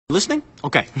Listening?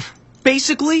 Okay.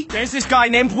 Basically, there's this guy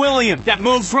named William that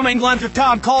moves from England to a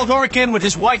town called Oregon with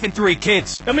his wife and 3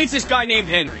 kids. That meets this guy named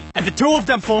Henry. And the 2 of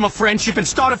them form a friendship and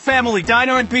start a family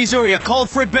diner and pizzeria called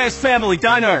Freddy's Family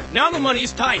Diner. Now the money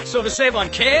is tight, so to save on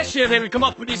cash, they would come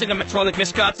up with these animatronic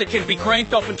mascots that can be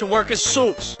cranked up into workers'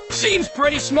 suits. Seems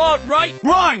pretty smart, right?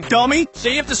 Right, dummy!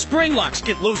 See, if the spring locks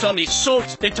get loose on these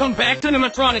suits, they turn back to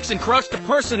animatronics and crush the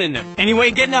person in them. Anyway,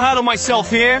 getting ahead of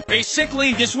myself here.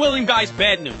 Basically, this William guy's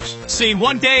bad news. See,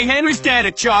 one day, Henry's dad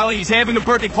at Charlie, he's having a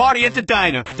birthday party at the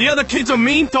diner. The other kids are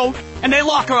mean though, and they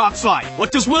lock her outside.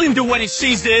 What does William do when he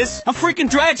sees this? A freaking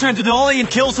drags her into the alley and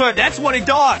kills her. That's what he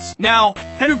does. Now,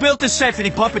 Henry built this safety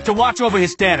puppet to watch over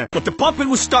his dad, but the puppet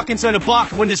was stuck inside a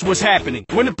box when this was happening.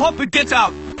 When the puppet gets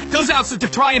out, goes out to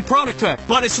try and protect her,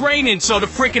 but it's raining, so the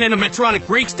freaking animatronic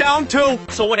breaks down too.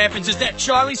 So what happens is that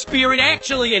Charlie's spirit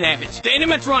actually inhabits the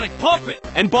animatronic puppet.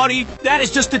 And buddy, that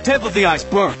is just the tip of the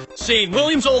iceberg. See,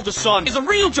 William's oldest son is a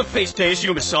real jerk-face to his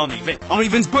human son, Even. On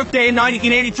Evan's birthday in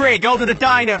 1983, go to the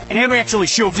diner, and Henry actually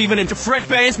shoves Even into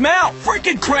Fredbear's mouth.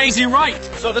 Freaking crazy, right?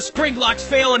 So the spring locks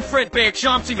fail and Fredbear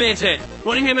chomps Evan's head,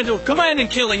 putting him into a command and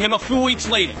killing him a few weeks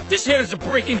later. This here is the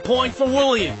breaking point for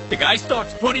William. The guy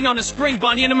starts putting on a spring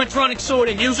bunny animatronic sword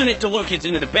and using it to lure kids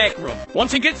into the back room.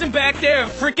 Once he gets them back there,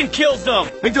 freaking kills them.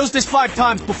 He does this 5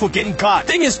 times before getting caught.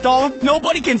 Thing is, though,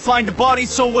 nobody can find the body,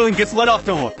 so William gets let off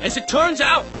the hook. As it turns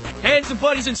out, hands and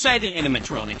buddies inside the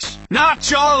animatronics. Not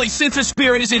Charlie, since her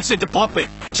spirit is inside the puppet.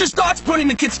 She starts putting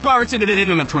the kids' spirits into the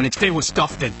animatronics they were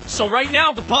stuffed in. So right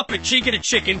now, the puppet, Chica the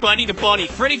chicken, Bunny the bunny,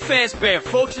 Freddy Fazbear,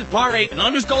 Fox the parrot, and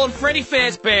underscored Freddy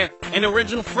Fazbear, and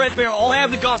original Fredbear all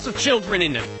have the ghosts of children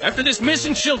in them. After this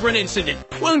missing children incident,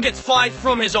 William gets fired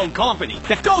from his own company.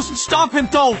 That doesn't stop him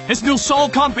though. His new soul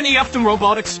company, After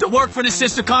Robotics, to work for the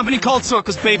sister company called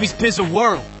Circus Baby's Bizarre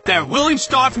World. There, William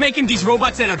starts making these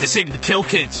robots that are designed to kill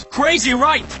kids. Crazy,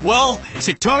 right? Well, as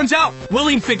it turns out,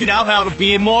 William figured out how to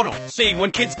be immortal. See, when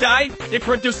kids die, they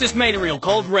produce this material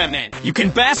called remnant. You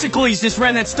can basically use this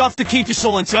remnant stuff to keep your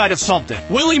soul inside of something.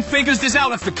 William figures this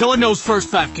out after killing those first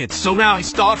 5 kids, so now he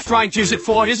starts trying to use it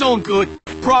for his own good.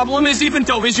 Problem is, even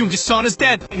though his youngest son is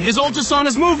dead and his oldest son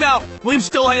has moved out, William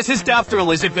still has his daughter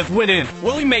Elizabeth with him.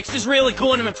 William makes this really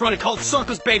cool animatronic called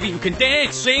Circus Baby who can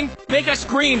dance, sing, make us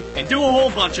scream, and do a whole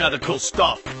bunch of other cool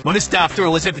stuff. But his daughter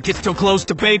Elizabeth gets too close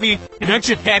to Baby, and her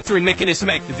capturing mechanism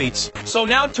activates. So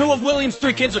now 2 of William's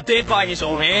 3 kids are dead by his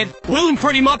own hand. William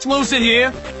pretty much loses it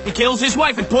here. He kills his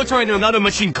wife and puts her into another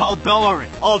machine called Bellary.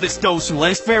 All this doesn't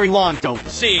last very long though.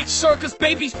 See, Circus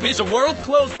Baby's Bizarre World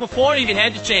closed before it even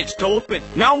had the chance to open.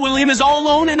 Now William is all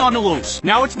alone and on the loose.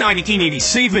 Now it's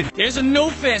 1987. There's a new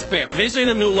Fazbear visiting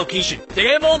a new location. They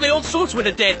have all the old suits with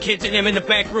the dead kids in them in the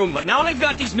back room, but now they've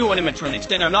got these new animatronics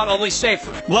that are not only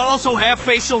safer, but also have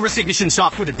facial recognition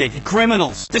software to detect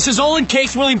criminals. This is all in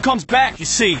case William comes back, you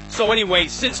see. So anyway,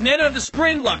 since none of the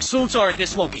spring lock suits are at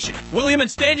this location, William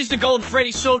instead is the Golden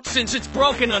Freddy suit since it's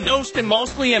broken, unnosed, and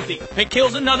mostly empty. It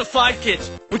kills another 5 kids,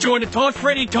 which are in the Toy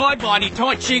Freddy, Toy Bonnie,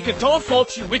 Toy Chica, Toy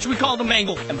Fox, which we call the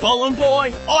Mangle, and Balloon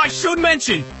Boy. Oh, I should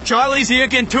mention, Charlie's here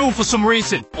again too for some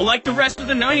reason. Like the rest of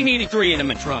the 1983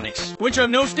 animatronics, which are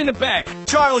nosed in the back.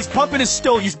 Charlie's puppet is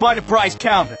still used by the prize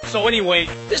counter. So anyway,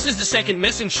 this is the second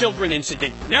missing children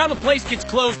incident. Now the place gets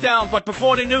closed down, but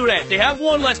before they do that, they have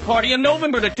one last party on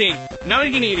November the 10th,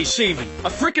 1987. I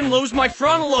freaking lose my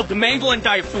frontal lobe to Mangle and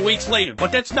die a few weeks later,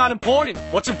 but that's not important.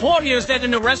 What's important here is that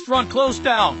the restaurant closed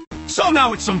down. So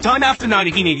now it's sometime after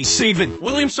 1987.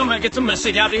 William somehow gets a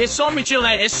message out to his son Mitchell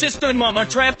that his sister and mom are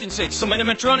trapped inside some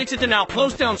animatronics at the now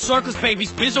closed down Circus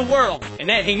Baby's Bizarre World, and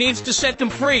that he needs to set them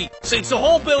free, since the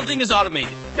whole building is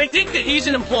automated. They think that he's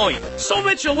an employee. So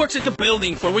Mitchell works at the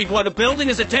building for a week while the building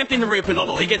is attempting to reopen,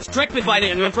 although he gets tricked by the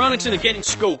animatronics into getting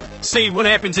scooped. See, what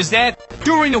happens is that,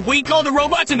 during the week, all the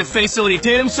robots in the facility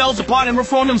tear themselves apart and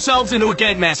reform themselves into a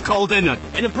gas mask called Inert.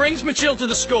 And it brings Mitchell to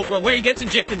the scope where he gets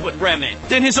injected with remnant.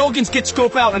 Then his organs get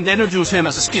scoped out and introduce him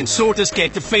as a skin suit to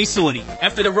escape the facility.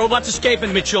 After the robots escape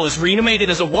and Mitchell is reanimated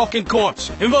as a walking corpse,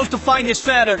 he goes to find his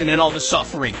father and then all the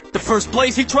suffering. The first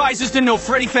place he tries is the new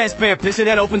Freddy Fazbear Pizza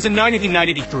that opens in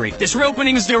 1993. This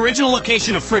reopening is the original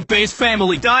location of Fredbear's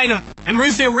Family Diner, and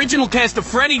brings the original cast of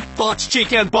Freddy, Fox,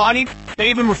 Chica, and Bonnie. They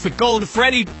even refer Golden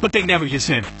Freddy, but they never use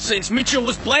him. Since Mitchell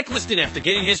was blacklisted after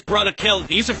getting his brother killed,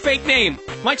 he used a fake name,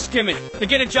 Mike Skimmett, to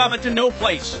get a job at the new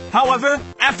place. However,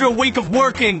 after a week of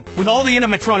working, with all the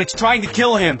animatronics trying to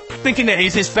kill him, thinking that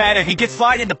he's his father, he gets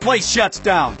fired and the place shuts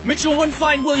down. Mitchell wouldn't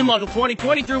find William until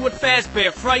 2023 with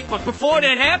Fazbear Fright, but before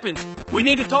that happens, we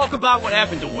need to talk about what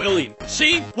happened to William.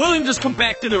 See, William just come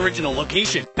back to the original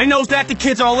location. He knows that the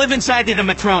kids all live inside the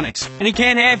animatronics, and he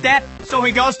can't have that, so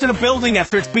he goes to the building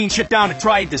after it's being shut down to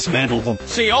try to dismantle them.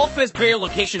 See, all Fazbear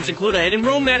locations include a hidden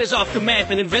room that is off the map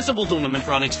and invisible to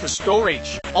animatronics for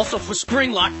storage. Also for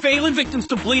spring lock, failing victims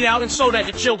to bleed out and so that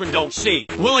the children don't see.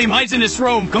 William hides in his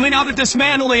room, coming out to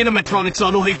dismantle the animatronics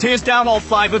until he tears down all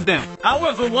 5 of them.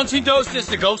 However, once he does this,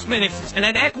 the ghost manifests, and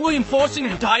attack William, forcing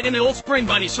him to hide in the old spring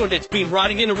body sword that's been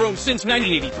rotting in the room since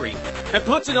 1983. And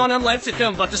puts it on and lets it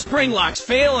down, but the spring locks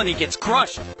fail and he gets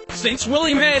crushed. Since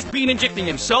William has been injecting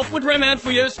himself with Remand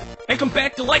for years, and come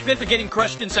back to life after getting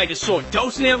crushed inside his sword,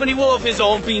 doesn't have any will of his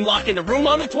own, being locked in the room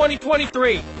until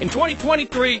 2023. In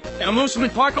 2023, the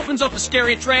amusement park opens up a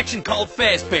scary attraction called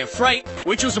Fazbear Fright,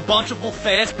 which was a bunch of old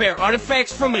Fazbear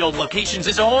artifacts from the old locations.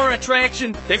 As a horror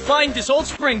attraction, they find this old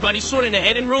spring buddy sword in a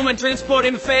hidden room and transport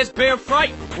him to Fazbear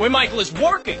Fright, where Michael is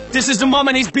working. This is the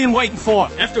moment he's been waiting for.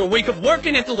 After a week of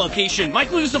working at the location,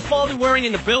 Michael used the folder wearing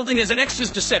in the building as an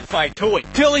excuse to set fire to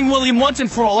it, killing William once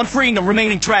and for all and freeing the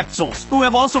remaining trapped souls, who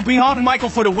have also been haunting Michael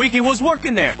for the week he was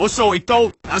working there. Or so he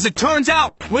thought. As it turns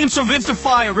out, William survives the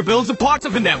fire, rebuilds the parts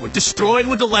of it that were destroyed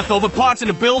with the leftover parts in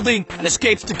the building, and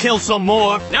escapes to kill some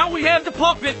more. Now we have the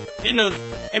puppet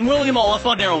and William all off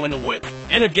on their own in the whip.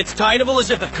 Ennard gets tired of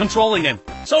Elizabeth controlling him,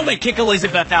 so they kick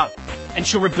Elizabeth out. And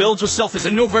she rebuilds herself as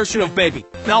a new version of Baby.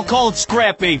 They'll call it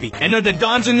Scrap Baby. And then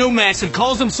dons a new mask and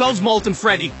calls themselves Molten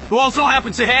Freddy, who also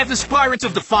happens to have the spirits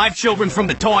of the 5 children from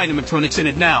the toy animatronics in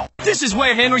it now. This is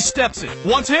where Henry steps in.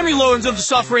 Once Henry learns of the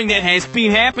suffering that has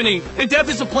been happening, the Dev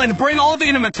is a plan to bring all the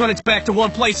animatronics back to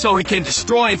one place so he can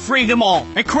destroy and free them all.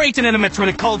 And creates an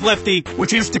animatronic called Lefty,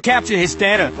 which is to capture his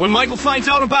data. When Michael finds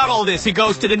out about all this, he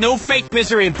goes to the new fake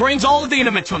misery and brings all of the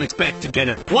animatronics back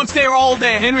together. Once they're all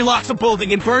there, Henry locks the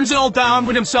building and burns it all down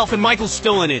with himself and Michael's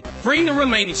still in it, freeing the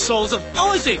remaining souls of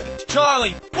Elizabeth,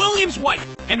 Charlie, William's wife,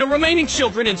 and the remaining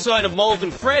children inside of Molten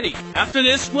Freddy. After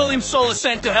this, William's soul is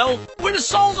sent to hell, where the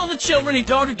souls of the children he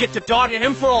daughter get to daughter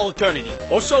him for all eternity.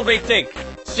 Or so they think.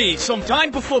 See, sometime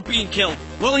before being killed,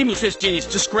 William used his genius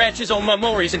to scratch his own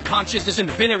memories and consciousness in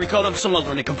the binary code on some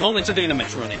alternate components of the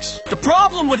animatronics. The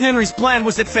problem with Henry's plan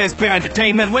was that Fazbear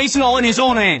Entertainment was all in his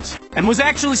own hands, and was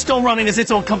actually still running as its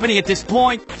own company at this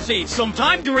point. See,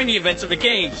 sometime during the events of the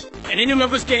games, an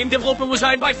in-universe game developer was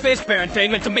hired by Fazbear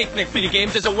Entertainment to make video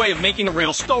games as a way of making a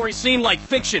real story seem like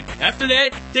fiction. After that,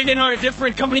 they then hired a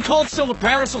different company called Silver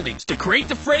Parasol Games to create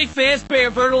the Freddy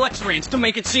Fazbear Virtual Experience to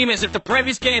make it seem as if the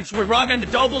previous games were wrong and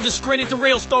the double discredit the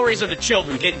real stories of the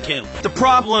children getting killed. The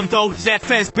problem, though, is that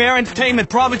Fazbear Entertainment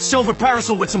promised Silver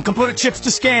Parasol with some computer chips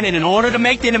to scan in order to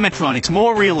make the animatronics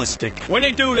more realistic. When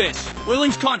they do this,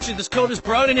 William's consciousness code is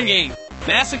brought in the game,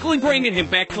 basically bringing him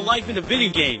back to life in the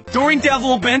video game. During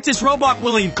development, this robot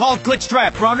William, called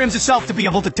Glitchtrap, programs itself to be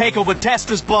able to take over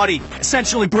Tester's body,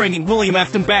 essentially bringing William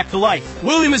Afton back to life.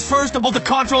 William is first able to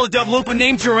control a developer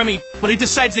named Jeremy, but he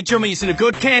decides that Jeremy isn't a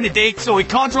good candidate, so he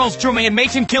controls Jeremy and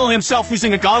makes him kill himself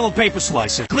using a goggle paper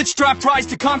slicer. Glitchtrap tries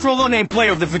to control the named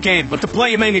player of the game, but the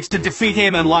player manages to defeat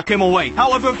him and lock him away.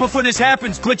 However, before this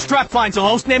happens, Glitchtrap finds a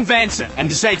host named Vanessa and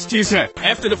decides to use her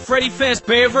after the Freddy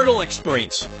Fazbear Virtual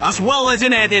Experience, as well as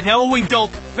an added Halloween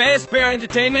dolt, Fazbear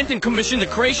Entertainment, and commissioned the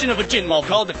creation of a gin mall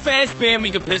called the Fazbear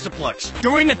Megapixelplex.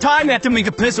 During the time that the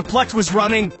Megapixelplex was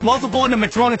running, multiple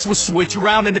animatronics would switch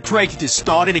around and the tragedy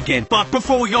started again. But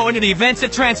before we go into the events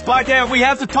that transpired there, we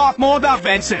have to talk more about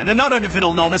Vanessa and another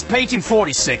individual known as Patient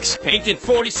 46. Patient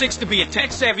 46 to be a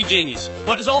tech-savvy genius,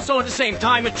 but is also at the same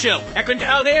time a chill. And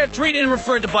how they are treated and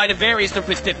referred to by the various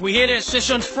therapists that we hear their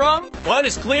sessions from? Well,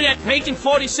 it's clear that Patient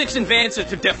 46 and Vanessa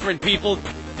to different people.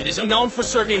 It is unknown for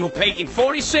certain who Patient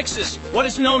 46 is. What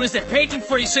is known is that Patient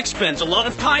 46 spends a lot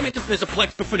of time at the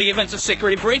Physiplex before the events of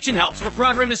Security Breach and helps for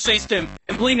program assist him,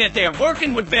 and believe that they are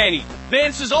working with Vanny.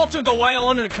 Vance is also go while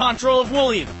under the control of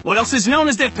William. What else is known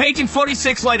is that Patient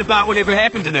 46 lied about whatever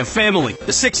happened to their family.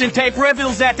 The 6-inch tape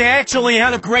reveals that they actually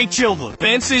had a great children.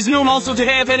 Vance is known also to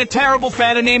have had a terrible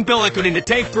father named Bill according to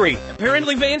tape 3.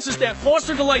 Apparently Vance is that forced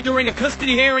her to lie during a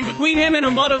custody hearing between him and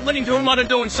her mother, leading to her mother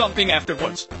doing something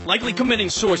afterwards, likely committing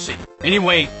suicide.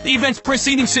 Anyway, the events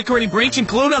preceding Security Breach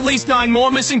include at least 9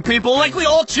 more missing people, likely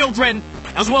all children,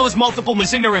 as well as multiple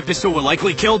missing therapists who were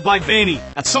likely killed by Vanny.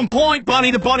 At some point,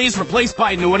 Bonnie the Bunny is replaced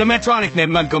by a new animatronic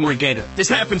named Montgomery Gator. This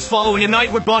happens following a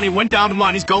night where Bonnie went down to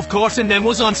Monty's golf course and then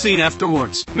was on scene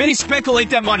afterwards. Many speculate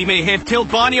that Monty may have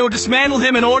killed Bonnie or dismantled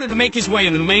him in order to make his way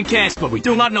into the main cast, but we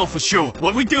do not know for sure.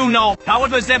 What we do know,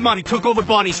 however, is that Monty took over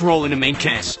Bonnie's role in the main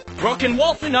cast. Brooke and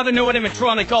Wolf, another new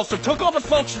animatronic, also took over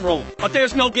Funk's role, but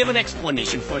there's no given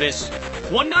explanation for this.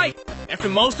 One night, after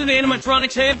most of the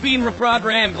animatronics have been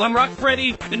reprogrammed, Glamrock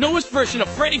Freddy, the newest version of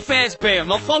Freddy Fazbear,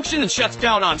 malfunctions and shuts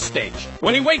down on stage.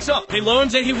 When he wakes up, he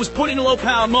learns that he was put in low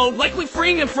power mode, likely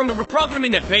freeing him from the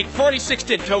reprogramming that Fate 46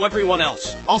 did to everyone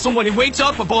else. Also, when he wakes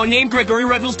up, a boy named Gregory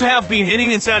reveals to have been hidden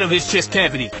inside of his chest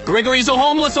cavity. Gregory is a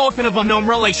homeless orphan of unknown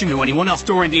relation to anyone else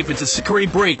during the infant's security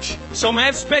breach. Some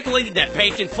have speculated that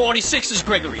Patient 46 is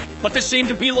Gregory, but there seemed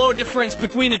to be little difference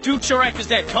between the two characters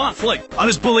that conflict.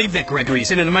 Others believe that Gregory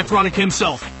is an animatronic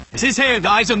himself, as his hair and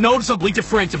eyes are noticeably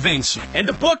different to Vince. And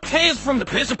the book Tales from the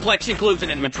Pizzaplex includes an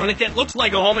animatronic that looks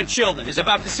like a home and children is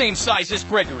about the same size as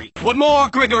Gregory. What more,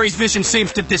 Gregory's vision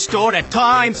seems to distort at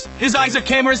times. His eyes are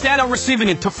cameras that are receiving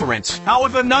interference.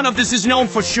 However, none of this is known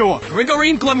for sure. Gregory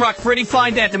and Glamrock Freddy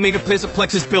find that the mega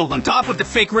Pizzaplex is built on top of the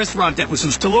fake restaurant that was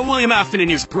used to lure William Afton in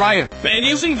years prior. And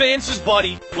using Vance's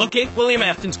body, locate William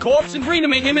Afton's corpse and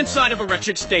reanimate him inside of a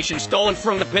wretched station stolen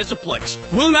from the Pizzaplex.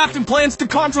 William Afton plans to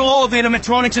control all of the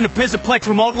animatronics in the Pizzaplex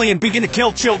remotely and begin to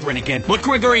kill children again. But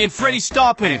Gregory and Freddy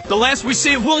stop him. The last we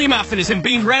see of William Afton is him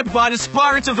being grabbed by the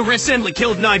spirits of the recently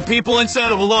killed 9 people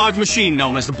inside of a large machine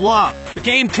known as the Blob. The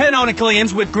game canonically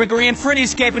ends with Gregory and Freddy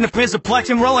escaping the Pizzaplex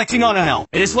and relaxing on a hell.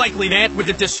 It is likely that with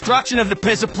the destruction of the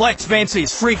Pizzaplex, Vance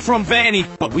is freed from Vanny,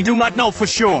 but we do not know for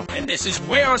sure. And this is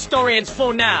where our story ends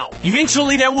for now.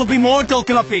 Eventually there will be more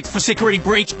Dolken updates for Security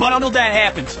Breach, but until that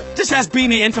happens, this has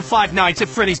been the end for 5 Nights at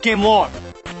Freddy's Game Lore.